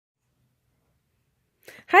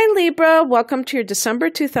Hi Libra, welcome to your December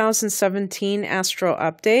 2017 Astro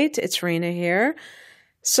Update. It's Rena here.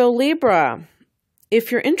 So Libra,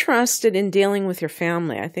 if you're interested in dealing with your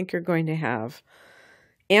family, I think you're going to have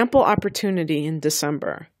ample opportunity in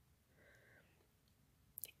December.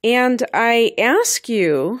 And I ask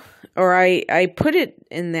you, or I put it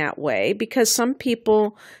in that way because some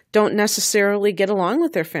people don't necessarily get along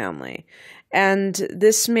with their family. And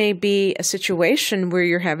this may be a situation where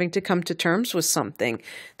you're having to come to terms with something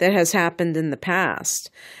that has happened in the past.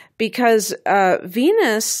 Because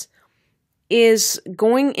Venus is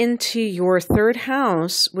going into your third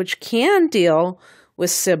house, which can deal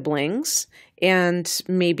with siblings and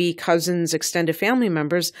maybe cousins, extended family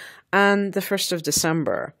members, on the 1st of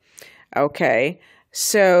December. Okay,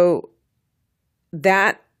 so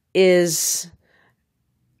that is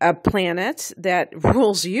a planet that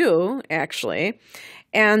rules you, actually,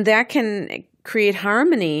 and that can create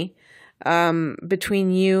harmony between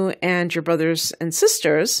you and your brothers and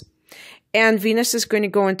sisters. And Venus is going to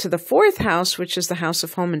go into the 4th house, which is the house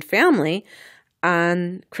of home and family,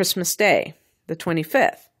 on Christmas Day, the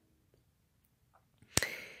 25th.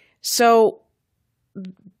 So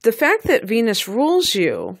the fact that Venus rules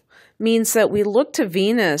you means that we look to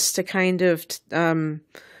Venus to kind of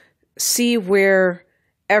see where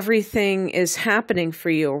everything is happening for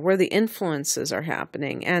you, or where the influences are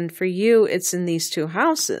happening. And for you, it's in these two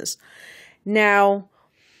houses. Now,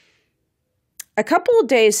 a couple of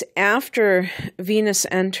days after Venus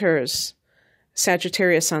enters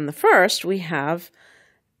Sagittarius on the 1st, we have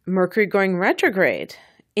Mercury going retrograde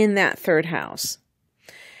in that 3rd house.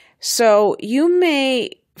 So you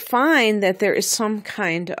may find that there is some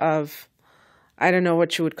kind of, I don't know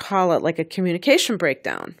what you would call it, like a communication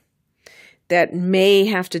breakdown that may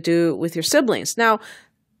have to do with your siblings. Now,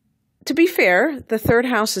 to be fair, the 3rd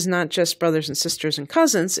house is not just brothers and sisters and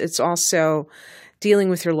cousins. It's also dealing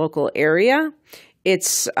with your local area.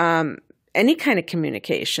 It's any kind of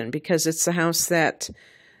communication, because it's the house that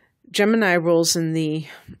Gemini rules in the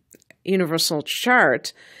universal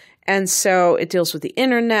chart. And so it deals with the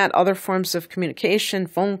internet, other forms of communication,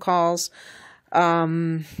 phone calls,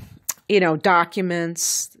 documents,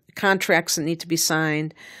 contracts that need to be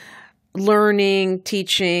signed, learning,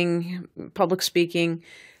 teaching, public speaking.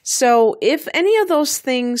 So if any of those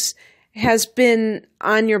things has been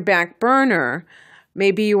on your back burner,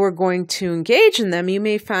 maybe you are going to engage in them, you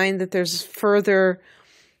may find that there's further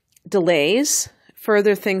delays,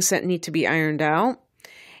 further things that need to be ironed out.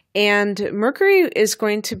 And Mercury is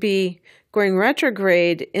going to be going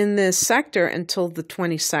retrograde in this sector until the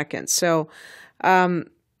 22nd. So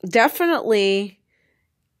definitely,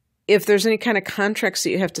 if there's any kind of contracts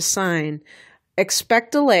that you have to sign,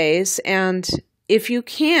 expect delays. And if you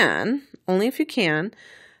can, only if you can,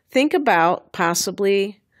 think about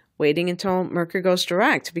possibly waiting until Mercury goes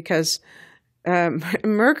direct, because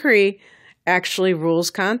Mercury actually rules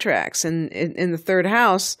contracts. And in the 3rd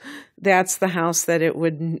house, that's the house that it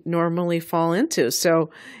would normally fall into.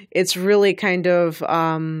 So it's really kind of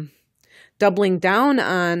doubling down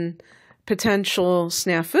on potential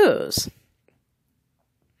snafus.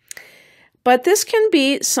 But this can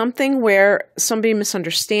be something where somebody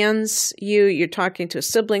misunderstands you. You're talking to a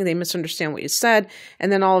sibling, they misunderstand what you said,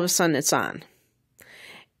 and then all of a sudden it's on.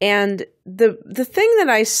 And the thing that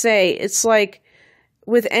I say, it's like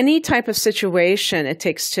with any type of situation, it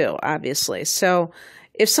takes two, obviously. So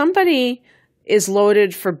if somebody is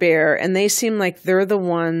loaded for bear and they seem like they're the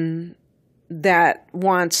one that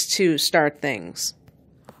wants to start things,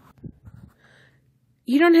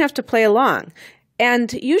 you don't have to play along.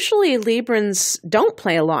 And usually Librans don't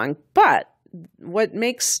play along, but what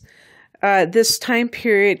makes this time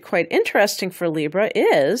period quite interesting for Libra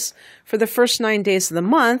is for the first 9 days of the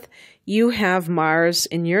month, you have Mars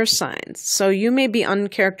in your sign. So you may be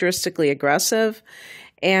uncharacteristically aggressive,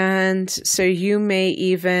 and so you may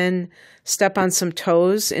even step on some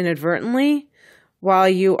toes inadvertently while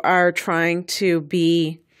you are trying to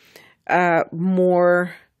be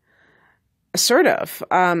more assertive.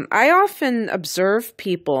 I often observe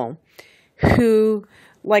people who,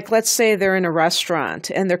 like, let's say they're in a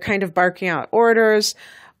restaurant and they're kind of barking out orders,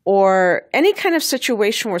 or any kind of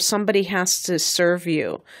situation where somebody has to serve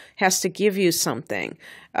you, has to give you something.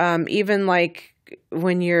 Even like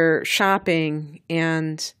when you're shopping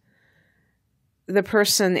and the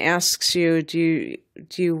person asks you, do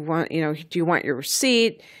you want your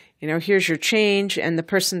receipt? Here's your change. And the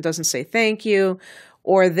person doesn't say thank you.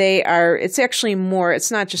 Or it's actually more, it's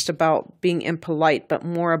not just about being impolite, but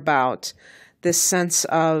more about this sense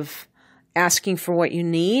of asking for what you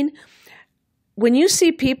need. When you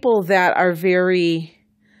see people that are very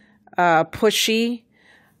pushy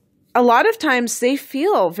a lot of times they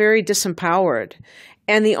feel very disempowered.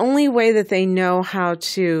 And the only way that they know how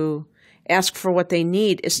to ask for what they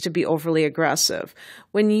need is to be overly aggressive.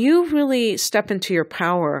 When you really step into your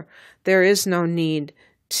power, there is no need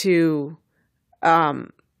to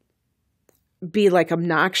be like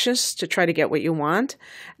obnoxious to try to get what you want.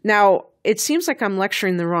 Now, it seems like I'm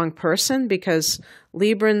lecturing the wrong person because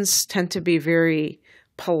Librans tend to be very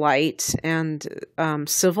polite and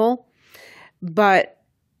civil. But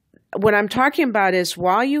what I'm talking about is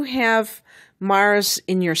while you have Mars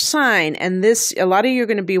in your sign, and this, a lot of you are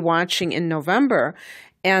going to be watching in November,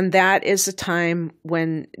 and that is the time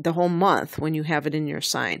when the whole month when you have it in your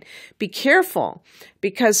sign. Be careful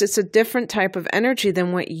because it's a different type of energy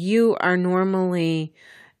than what you are normally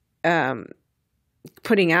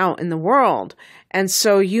putting out in the world. And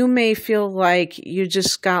so you may feel like you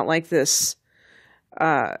just got like this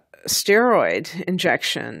steroid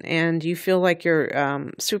injection and you feel like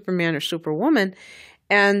you're Superman or Superwoman.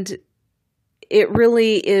 And it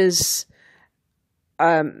really is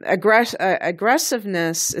aggressiveness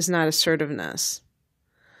is not assertiveness.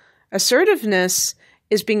 Assertiveness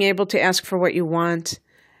is being able to ask for what you want.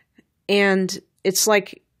 And it's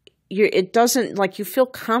like it doesn't like you feel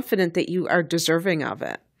confident that you are deserving of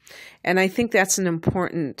it. And I think that's an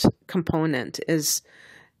important component is,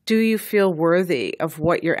 do you feel worthy of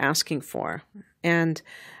what you're asking for? And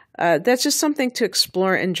that's just something to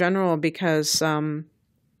explore in general because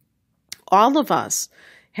all of us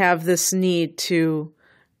have this need to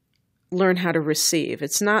learn how to receive.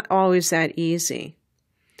 It's not always that easy.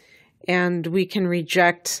 And we can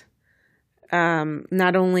reject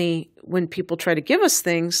not only when people try to give us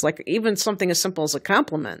things, like even something as simple as a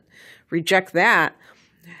compliment, reject that,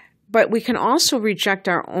 but we can also reject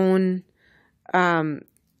our own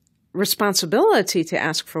responsibility to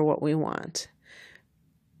ask for what we want.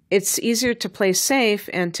 It's easier to play safe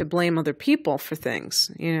and to blame other people for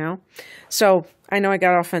things, you know? So I know I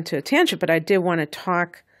got off into a tangent, but I did want to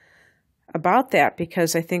talk about that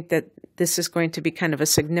because I think that this is going to be kind of a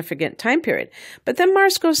significant time period. But then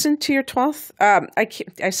Mars goes into your 12th.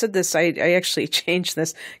 I said this, I actually changed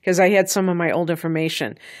this because I had some of my old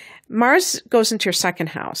information. Mars goes into your second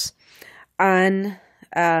house on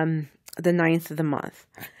the 9th of the month.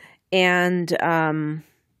 And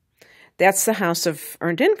that's the house of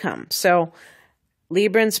earned income. So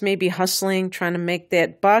Librans may be hustling, trying to make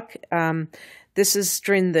that buck. This is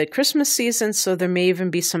during the Christmas season, so there may even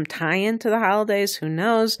be some tie-in to the holidays. Who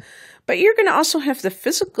knows? But you're going to also have the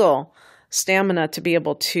physical stamina to be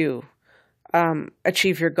able to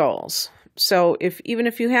achieve your goals. So even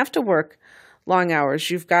if you have to work long hours,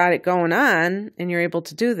 you've got it going on, and you're able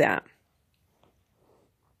to do that.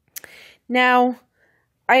 Now,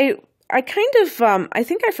 I kind of, I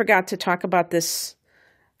think I forgot to talk about this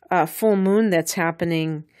full moon that's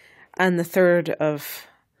happening on the 3rd of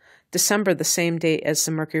December, the same day as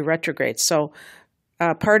the Mercury retrograde. So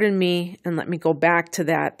pardon me, and let me go back to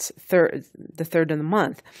that the 3rd of the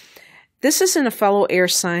month. This is in a fellow air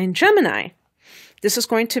sign, Gemini. This is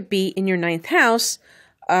going to be in your 9th house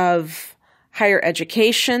of higher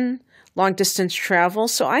education, long-distance travel.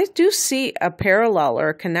 So I do see a parallel or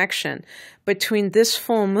a connection between this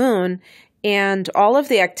full moon and all of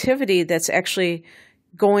the activity that's actually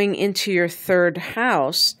going into your 3rd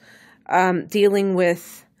house, dealing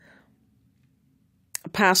with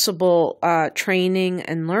possible training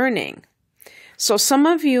and learning. So some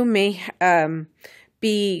of you may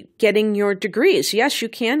be getting your degrees. Yes, you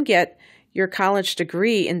can get your college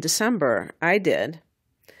degree in December. I did.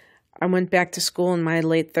 I went back to school in my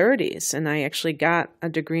late 30s, and I actually got a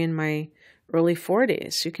degree in my early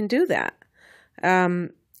 40s. You can do that.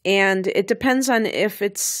 And it depends on if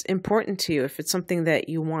it's important to you, if it's something that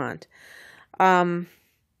you want.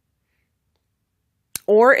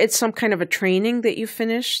 Or it's some kind of a training that you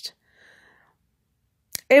finished.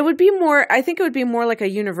 It would be more, I think it would be more like a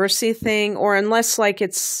university thing, or unless like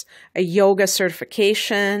it's a yoga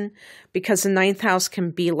certification, because the 9th house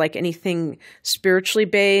can be like anything spiritually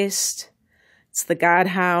based. It's the God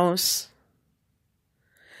house.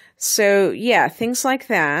 So yeah, things like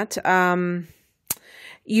that.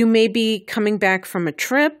 You may be coming back from a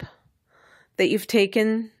trip that you've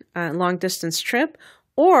taken, a long distance trip,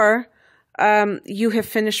 or you have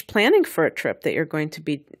finished planning for a trip that you're going to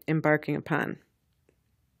be embarking upon.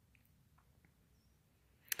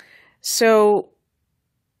 So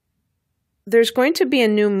there's going to be a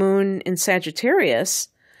new moon in Sagittarius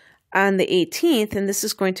on the 18th, and this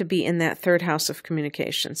is going to be in that 3rd house of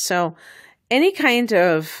communication. So any kind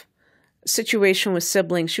of situation with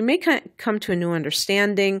siblings, you may come to a new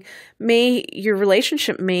understanding. Your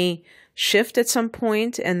relationship may shift at some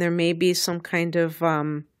point, and there may be some kind of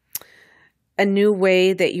a new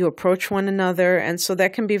way that you approach one another. And so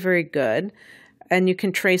that can be very good. And you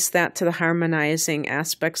can trace that to the harmonizing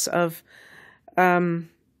aspects of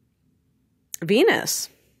Venus.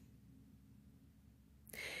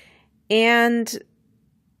 And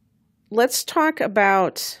let's talk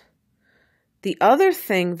about the other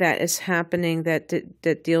thing that is happening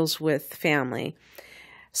that deals with family.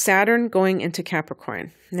 Saturn going into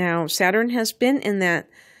Capricorn. Now, Saturn has been in that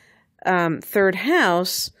third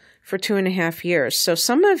house for 2.5 years. So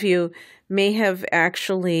some of you may have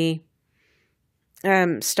actually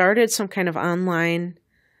started some kind of online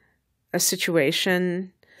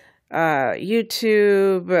situation,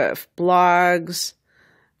 YouTube, blogs,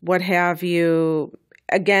 what have you,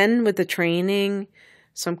 again, with the training,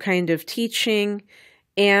 some kind of teaching.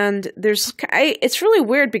 And it's really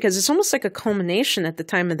weird because it's almost like a culmination at the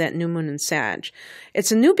time of that new moon in Sag.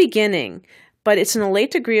 It's a new beginning, but it's in a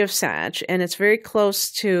late degree of Sag, and it's very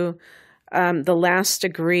close to the last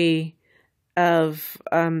degree of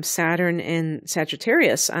Saturn in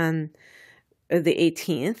Sagittarius on the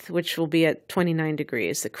 18th, which will be at 29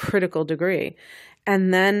 degrees, the critical degree.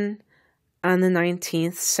 And then on the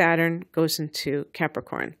 19th, Saturn goes into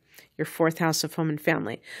Capricorn, your fourth house of home and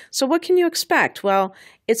family. So what can you expect? Well,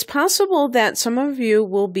 it's possible that some of you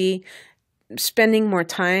will be spending more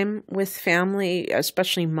time with family,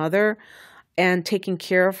 especially mother, and taking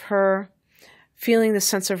care of her, feeling the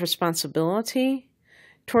sense of responsibility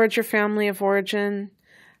towards your family of origin.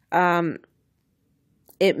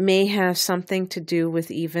 It may have something to do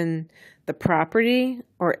with even the property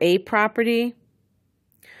or a property.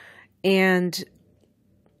 And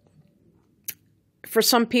for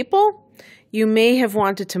some people, you may have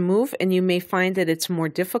wanted to move and you may find that it's more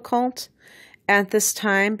difficult at this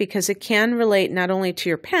time because it can relate not only to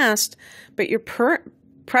your past, but your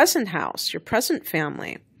present house, your present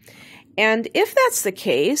family. And if that's the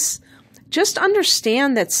case, just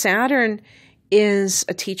understand that Saturn is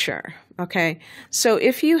a teacher, okay? So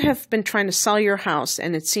if you have been trying to sell your house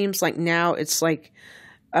and it seems like now it's like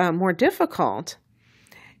more difficult,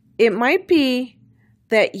 it might be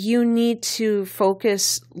that you need to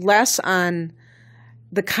focus less on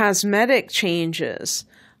the cosmetic changes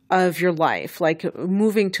of your life, like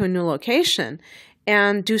moving to a new location,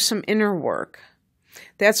 and do some inner work.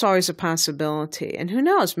 That's always a possibility. And who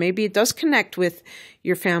knows, maybe it does connect with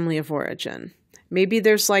your family of origin. Maybe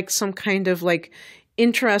there's like some kind of like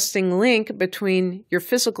interesting link between your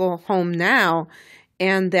physical home now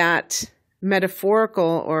and that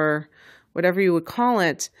metaphorical, or whatever you would call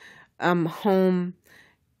it, home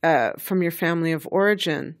from your family of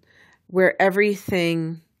origin, where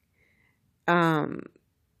everything has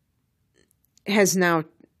now,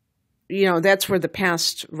 that's where the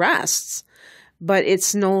past rests, but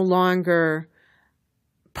it's no longer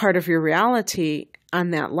part of your reality on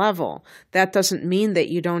that level. That doesn't mean that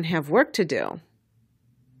you don't have work to do.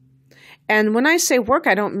 And when I say work,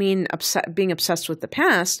 I don't mean being obsessed with the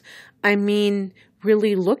past. I mean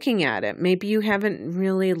really looking at it. Maybe you haven't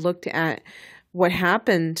really looked at what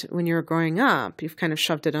happened when you were growing up. You've kind of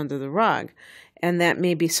shoved it under the rug. And that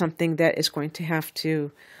may be something that is going to have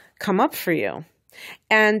to come up for you.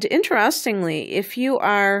 And interestingly, if you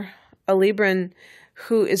are a Libran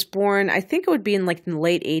who is born, I think it would be in the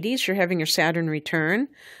late 80s, you're having your Saturn return,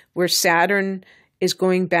 where Saturn is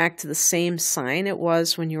going back to the same sign it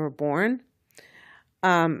was when you were born.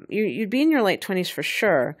 You'd be in your late 20s for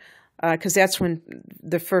sure, because that's when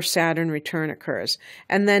the first Saturn return occurs.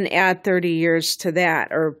 And then add 30 years to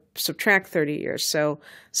that, or subtract 30 years. So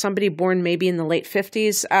somebody born maybe in the late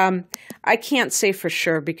 50s. I can't say for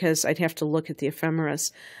sure because I'd have to look at the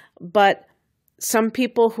ephemeris. But some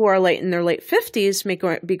people who are in their late 50s may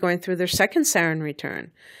be going through their second Saturn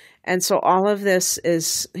return. And so all of this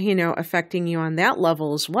is, affecting you on that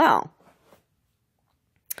level as well.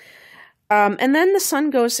 And then the sun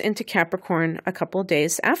goes into Capricorn a couple of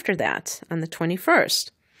days after that, on the 21st,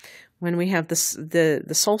 when we have the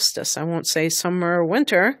solstice. I won't say summer or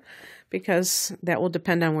winter, because that will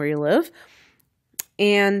depend on where you live.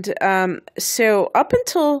 And so up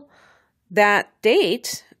until that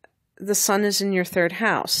date, the sun is in your third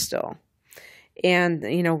house still, and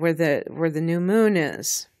where the new moon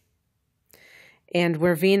is, and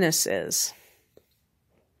where Venus is.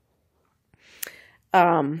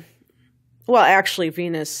 Well, actually,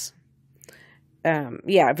 Venus,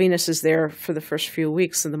 Venus is there for the first few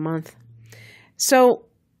weeks of the month. So,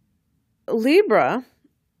 Libra,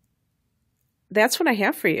 that's what I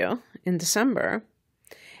have for you in December.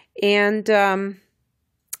 And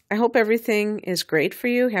I hope everything is great for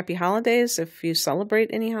you. Happy holidays if you celebrate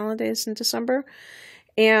any holidays in December.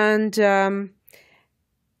 And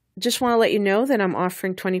just want to let you know that I'm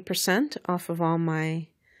offering 20% off of all my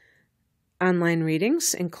online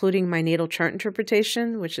readings, including my natal chart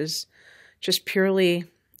interpretation, which is just purely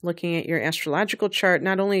looking at your astrological chart,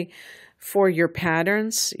 not only for your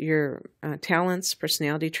patterns, your talents,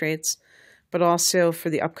 personality traits, but also for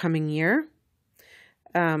the upcoming year.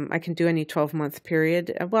 I can do any 12-month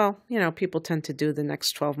period. Well, you know, people tend to do the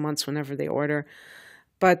next 12 months whenever they order.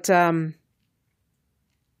 But the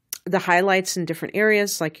highlights in different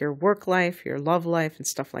areas, like your work life, your love life, and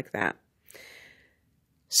stuff like that.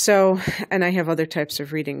 So, and I have other types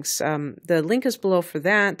of readings. The link is below for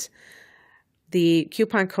that. The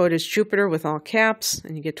coupon code is Jupiter with all caps,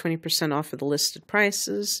 and you get 20% off of the listed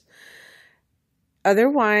prices.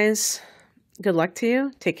 Otherwise, good luck to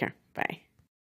you. Take care. Bye.